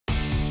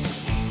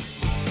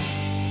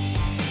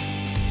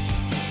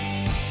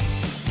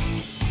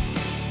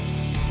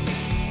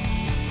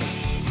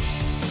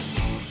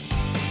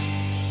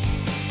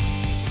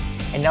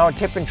And now a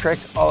tip and trick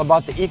all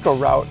about the Eco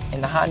Route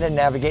and the Honda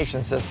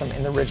navigation system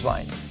in the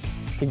Ridgeline.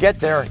 To get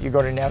there, you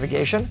go to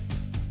Navigation,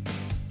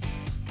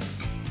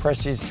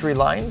 press these 3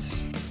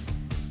 lines,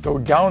 go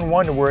down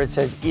one to where it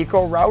says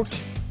Eco Route,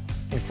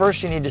 and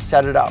first you need to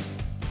set it up.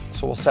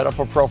 So we'll set up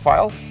a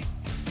profile,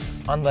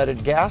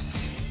 unleaded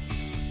gas,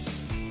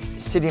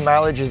 city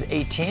mileage is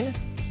 18,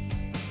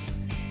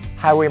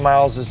 highway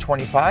miles is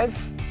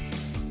 25,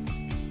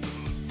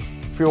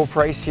 fuel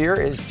price here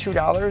is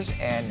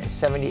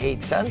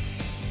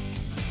 $2.78.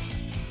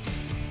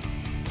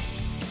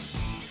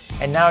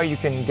 And now you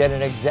can get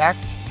an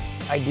exact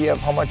idea of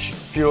how much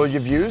fuel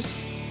you've used.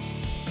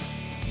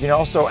 You can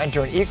also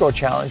enter an Eco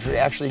Challenge, which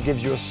actually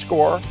gives you a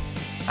score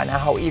on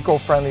how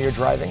eco-friendly you're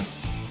driving.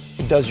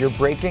 It does your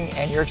braking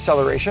and your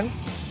acceleration.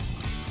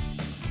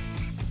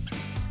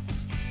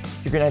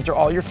 You can enter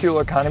all your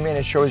fuel economy and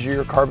it shows you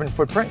your carbon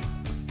footprint,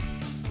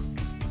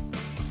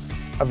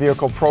 a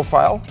vehicle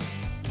profile,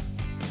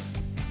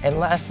 and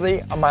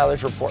lastly, a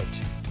mileage report.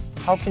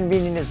 How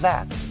convenient is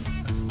that?